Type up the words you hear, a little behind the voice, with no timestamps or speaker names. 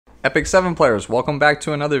Epic 7 players, welcome back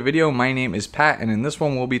to another video. My name is Pat, and in this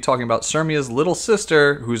one we'll be talking about Cermia's little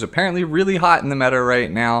sister, who's apparently really hot in the meta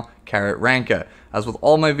right now, Carrot Ranka. As with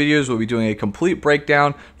all my videos, we'll be doing a complete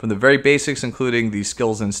breakdown from the very basics, including the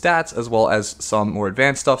skills and stats, as well as some more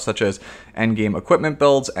advanced stuff such as endgame equipment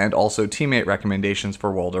builds and also teammate recommendations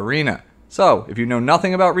for World Arena. So, if you know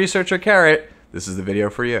nothing about Researcher Carrot, this is the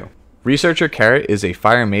video for you. Researcher Carrot is a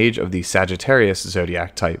fire mage of the Sagittarius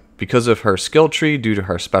zodiac type. Because of her skill tree due to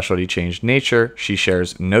her specialty changed nature, she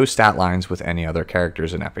shares no stat lines with any other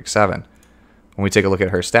characters in Epic 7. When we take a look at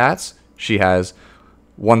her stats, she has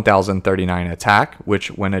 1039 attack, which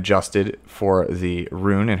when adjusted for the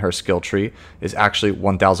rune in her skill tree is actually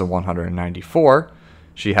 1194.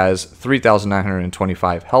 She has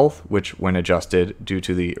 3925 health, which when adjusted due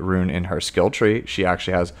to the rune in her skill tree, she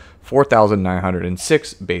actually has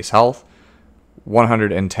 4906 base health,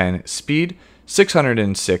 110 speed,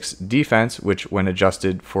 606 defense, which when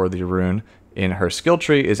adjusted for the rune in her skill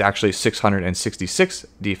tree is actually 666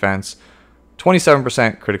 defense,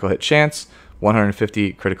 27% critical hit chance,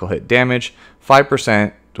 150 critical hit damage,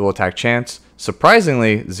 5% dual attack chance,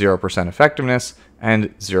 surprisingly 0% effectiveness,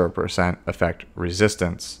 and 0% effect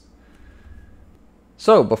resistance.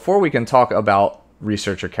 So before we can talk about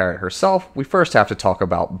Researcher Carrot herself, we first have to talk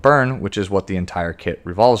about burn, which is what the entire kit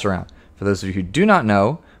revolves around. For those of you who do not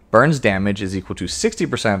know, burn's damage is equal to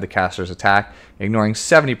 60% of the caster's attack, ignoring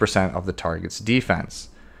 70% of the target's defense.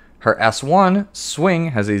 Her S1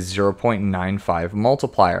 swing has a 0.95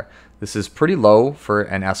 multiplier. This is pretty low for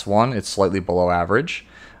an S1, it's slightly below average.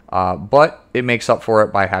 But it makes up for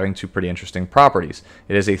it by having two pretty interesting properties.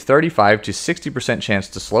 It has a 35 to 60% chance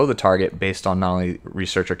to slow the target based on not only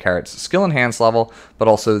Researcher Carrot's skill enhanced level, but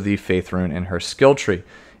also the Faith rune in her skill tree.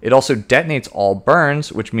 It also detonates all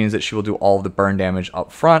burns, which means that she will do all of the burn damage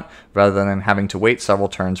up front, rather than having to wait several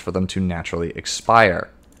turns for them to naturally expire.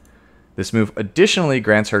 This move additionally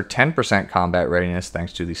grants her 10% combat readiness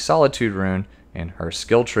thanks to the Solitude rune in her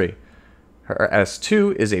skill tree. Her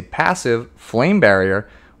S2 is a passive Flame Barrier,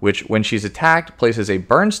 which when she's attacked places a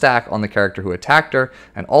burn stack on the character who attacked her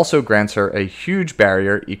and also grants her a huge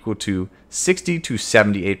barrier equal to 60 to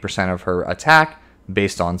 78% of her attack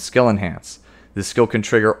based on skill enhance. This skill can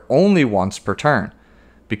trigger only once per turn.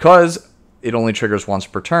 Because it only triggers once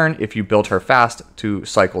per turn, if you build her fast to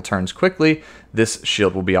cycle turns quickly, this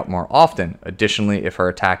shield will be up more often. Additionally, if her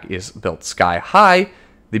attack is built sky high,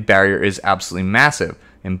 the barrier is absolutely massive.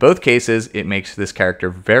 In both cases, it makes this character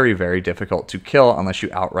very, very difficult to kill unless you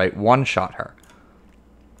outright one-shot her.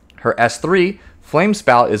 Her S3, Flame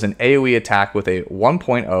Spout, is an AoE attack with a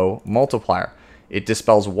 1.0 multiplier. It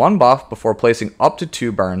dispels one buff before placing up to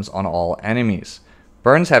 2 burns on all enemies.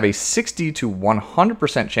 Burns have a 60 to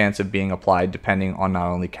 100% chance of being applied depending on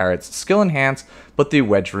not only Carrot's skill enhance, but the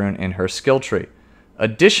Wedge rune in her skill tree.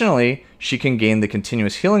 Additionally, she can gain the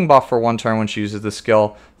continuous healing buff for 1 turn when she uses the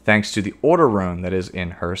skill, thanks to the Order rune that is in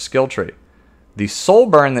her skill tree. The Soul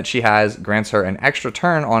Burn that she has grants her an extra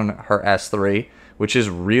turn on her S3, which is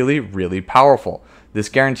really, really powerful. This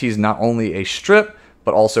guarantees not only a strip,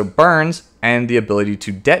 but also burns and the ability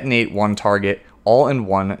to detonate one target all in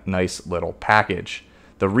one nice little package.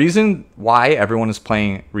 The reason why everyone is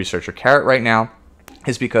playing Researcher Carrot right now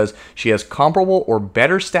is because she has comparable or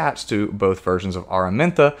better stats to both versions of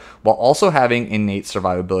Araminta, while also having innate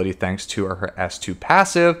survivability thanks to her S2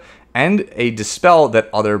 passive and a dispel that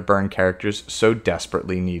other burn characters so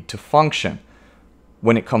desperately need to function.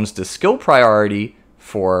 When it comes to skill priority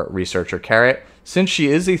for Researcher Carrot, since she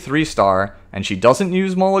is a 3-star and she doesn't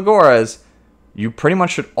use Molagoras, you pretty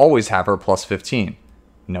much should always have her plus 15.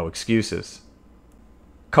 No excuses.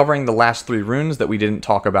 Covering the last 3 runes that we didn't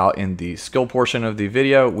talk about in the skill portion of the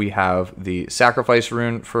video, we have the Sacrifice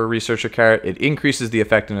rune for Researcher Carrot. It increases the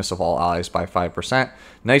effectiveness of all allies by 5%.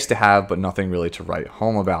 Nice to have, but nothing really to write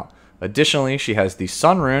home about. Additionally, she has the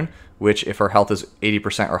Sun rune, which if her health is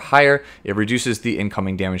 80% or higher, it reduces the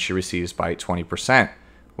incoming damage she receives by 20%.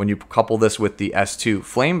 When you couple this with the S2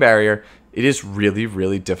 Flame Barrier, it is really,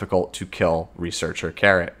 really difficult to kill Researcher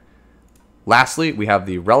Carrot. Lastly, we have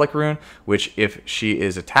the Relic rune, which if she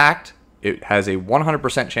is attacked, it has a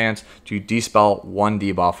 100% chance to dispel 1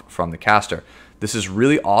 debuff from the caster. This is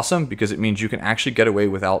really awesome because it means you can actually get away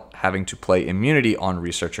without having to play immunity on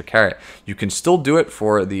Researcher Carrot. You can still do it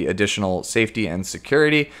for the additional safety and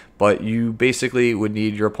security, but you basically would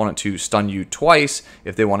need your opponent to stun you twice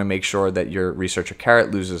if they want to make sure that your Researcher Carrot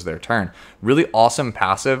loses their turn. Really awesome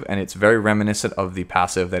passive, and it's very reminiscent of the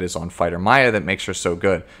passive that is on Fighter Maya that makes her so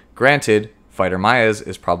good. Granted, Fighter Maya's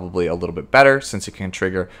is probably a little bit better since it can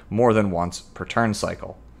trigger more than once per turn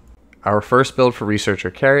cycle. Our first build for Researcher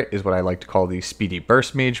Carrot is what I like to call the Speedy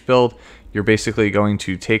Burst Mage build. you're basically going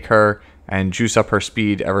to take her and juice up her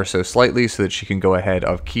speed ever so slightly so that she can go ahead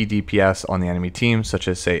of key DPS on the enemy team, such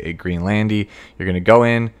as, say, a green Landy. You're going to go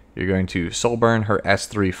in, you're going to soul burn her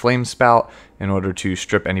S3 Flame Spout in order to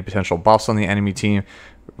strip any potential buffs on the enemy team,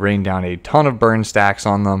 rain down a ton of burn stacks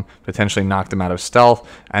on them, potentially knock them out of stealth,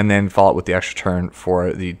 and then follow it with the extra turn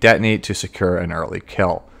for the detonate to secure an early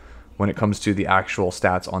kill. When it comes to the actual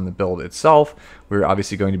stats on the build itself, we're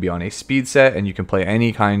obviously going to be on a speed set, and you can play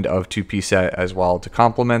any kind of 2P set as well to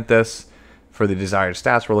complement this. For the desired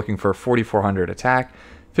stats, we're looking for 4,400 attack,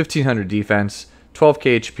 1,500 defense,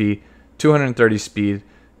 12k HP, 230 speed,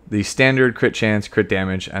 the standard crit chance, crit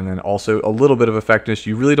damage, and then also a little bit of effectiveness.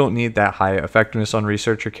 You really don't need that high effectiveness on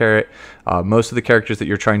Researcher Carrot. Most of the characters that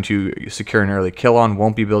you're trying to secure an early kill on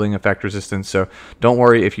won't be building effect resistance, so don't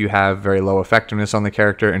worry if you have very low effectiveness on the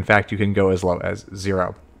character. In fact, you can go as low as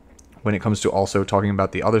 0. When it comes to also talking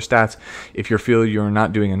about the other stats, if you feel you're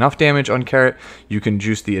not doing enough damage on Carrot, you can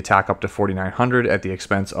juice the attack up to 4,900 at the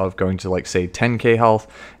expense of going to, like, say, 10k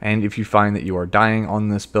health. And if you find that you are dying on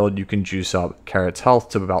this build, you can juice up Carrot's health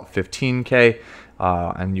to about 15k,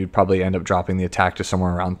 and you'd probably end up dropping the attack to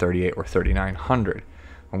somewhere around 38 or 3,900.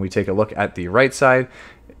 When we take a look at the right side,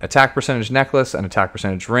 attack percentage necklace and attack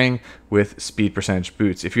percentage ring with speed percentage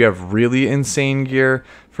boots. If you have really insane gear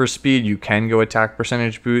for speed, you can go attack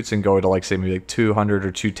percentage boots and go to, like, say, maybe like 200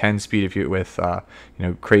 or 210 speed if you with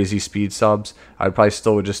crazy speed subs. I'd probably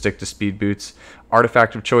still would just stick to speed boots.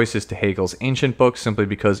 Artifact of choice is Tehagel's Ancient Book, simply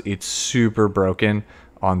because it's super broken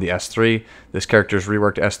on the S3. This character's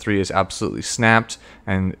reworked S3 is absolutely snapped,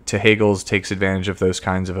 and Tehagel's takes advantage of those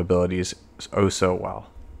kinds of abilities oh so well.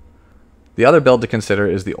 The other build to consider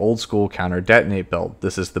is the old school counter detonate build.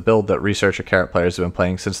 This is the build that Researcher Carrot players have been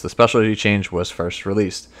playing since the specialty change was first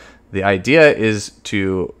released. The idea is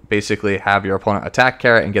to basically have your opponent attack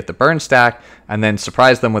Carrot and get the burn stack, and then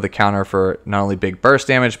surprise them with a counter for not only big burst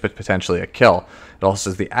damage, but potentially a kill. It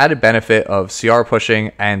also has the added benefit of CR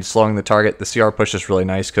pushing and slowing the target. The CR push is really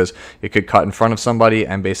nice because it could cut in front of somebody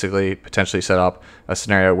and basically potentially set up a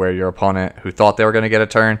scenario where your opponent who thought they were going to get a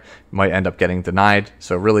turn might end up getting denied.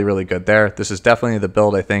 So really, really good there. This is definitely the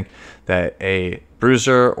build, I think, that a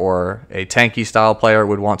bruiser or a tanky style player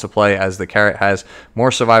would want to play, as the Carrot has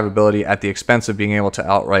more survivability at the expense of being able to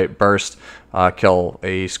outright burst kill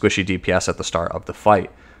a squishy DPS at the start of the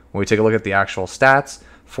fight. When we take a look at the actual stats,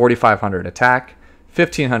 4,500 attack,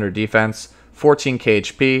 1,500 defense, 14k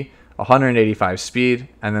HP, 185 speed,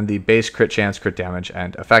 and then the base crit chance, crit damage,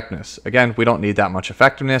 and effectiveness. Again, we don't need that much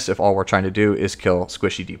effectiveness if all we're trying to do is kill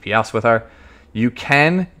squishy DPS with her. You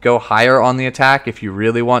can go higher on the attack if you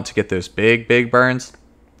really want to get those big burns,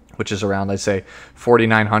 which is around, I'd say,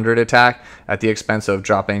 4,900 attack, at the expense of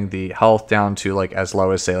dropping the health down to, like, as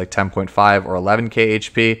low as, say, like 10.5 or 11k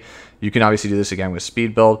HP. You can obviously do this again with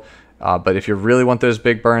speed build. But if you really want those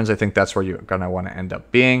big burns, I think that's where you're going to want to end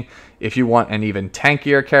up being. If you want an even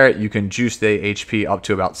tankier Carrot, you can juice the HP up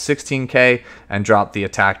to about 16k and drop the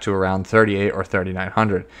attack to around 38 or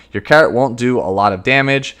 3,900. Your Carrot won't do a lot of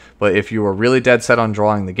damage, but if you were really dead set on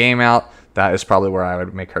drawing the game out, that is probably where I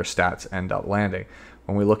would make her stats end up landing.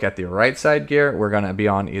 When we look at the right side gear, we're going to be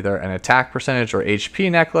on either an attack percentage or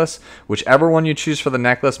HP necklace. Whichever one you choose for the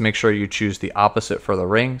necklace, make sure you choose the opposite for the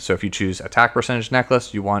ring. So if you choose attack percentage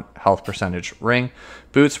necklace, you want health percentage ring.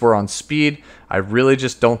 Boots, we're on speed. I really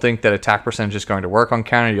just don't think that attack percentage is going to work on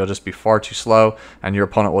counter. You'll just be far too slow, and your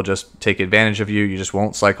opponent will just take advantage of you. You just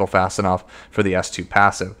won't cycle fast enough for the S2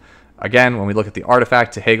 passive. Again, when we look at the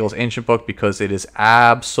artifact, Tehagel's Ancient Book, because it is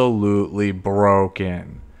absolutely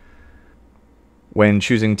broken. When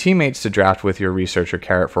choosing teammates to draft with your Researcher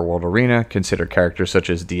Carrot for World Arena, consider characters such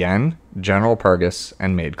as Diane, General Purgus,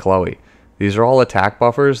 and Maid Chloe. These are all attack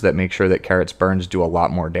buffers that make sure that Carrot's burns do a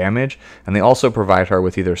lot more damage, and they also provide her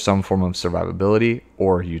with either some form of survivability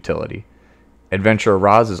or utility. Adventurer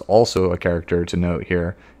Roz is also a character to note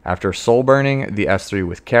here. After soul burning the S3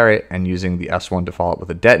 with Carrot and using the S1 to follow up with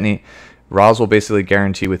a detonate, Roz will basically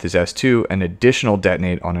guarantee with his S2 an additional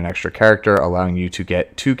detonate on an extra character, allowing you to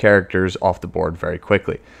get 2 characters off the board very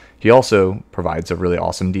quickly. He also provides a really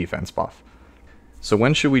awesome defense buff. So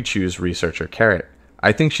when should we choose Researcher Carrot?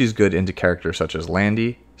 I think she's good into characters such as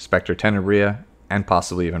Landy, Spectre Tenebria, and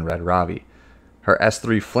possibly even Red Ravi. Her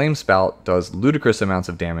S3 Flame Spout does ludicrous amounts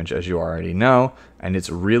of damage, as you already know, and it's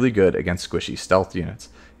really good against squishy stealth units.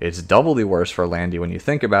 It's doubly worse for Landy when you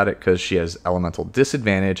think about it, because she has elemental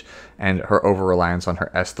disadvantage, and her over-reliance on her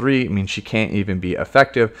S3 means she can't even be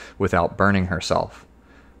effective without burning herself.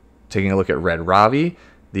 Taking a look at Red Ravi,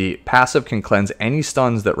 the passive can cleanse any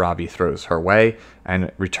stuns that Ravi throws her way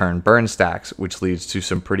and return burn stacks, which leads to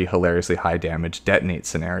some pretty hilariously high damage detonate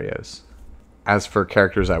scenarios. As for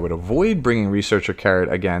characters I would avoid bringing Researcher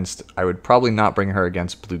Carrot against, I would probably not bring her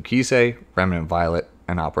against Blue Kisei, Remnant Violet,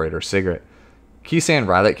 and Operator Cigarette. Kisei and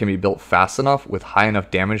Rylot can be built fast enough with high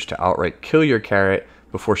enough damage to outright kill your Carrot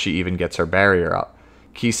before she even gets her barrier up.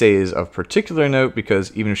 Kisei is of particular note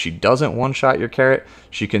because even if she doesn't one-shot your Carrot,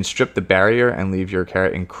 she can strip the barrier and leave your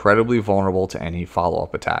Carrot incredibly vulnerable to any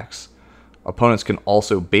follow-up attacks. Opponents can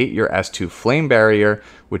also bait your S2 Flame Barrier,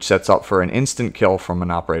 which sets up for an instant kill from an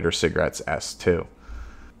Operator Cigarette's S2.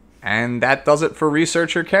 And that does it for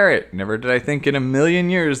Researcher Carrot. Never did I think in a million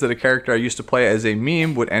years that a character I used to play as a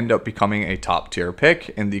meme would end up becoming a top tier pick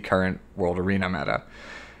in the current World Arena meta.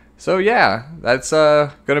 So yeah, that's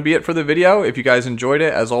gonna be it for the video. If you guys enjoyed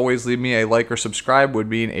it, as always, leave me a like or subscribe, would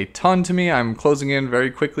mean a ton to me. I'm closing in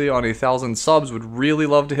very quickly on 1,000 subs, would really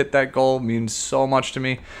love to hit that goal, means so much to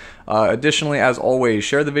me. Additionally, as always,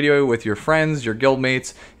 share the video with your friends, your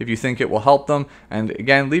guildmates, if you think it will help them. And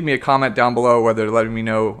again, leave me a comment down below, whether letting me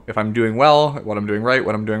know if I'm doing well, what I'm doing right,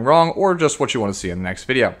 what I'm doing wrong, or just what you want to see in the next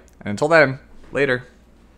video. And until then, later.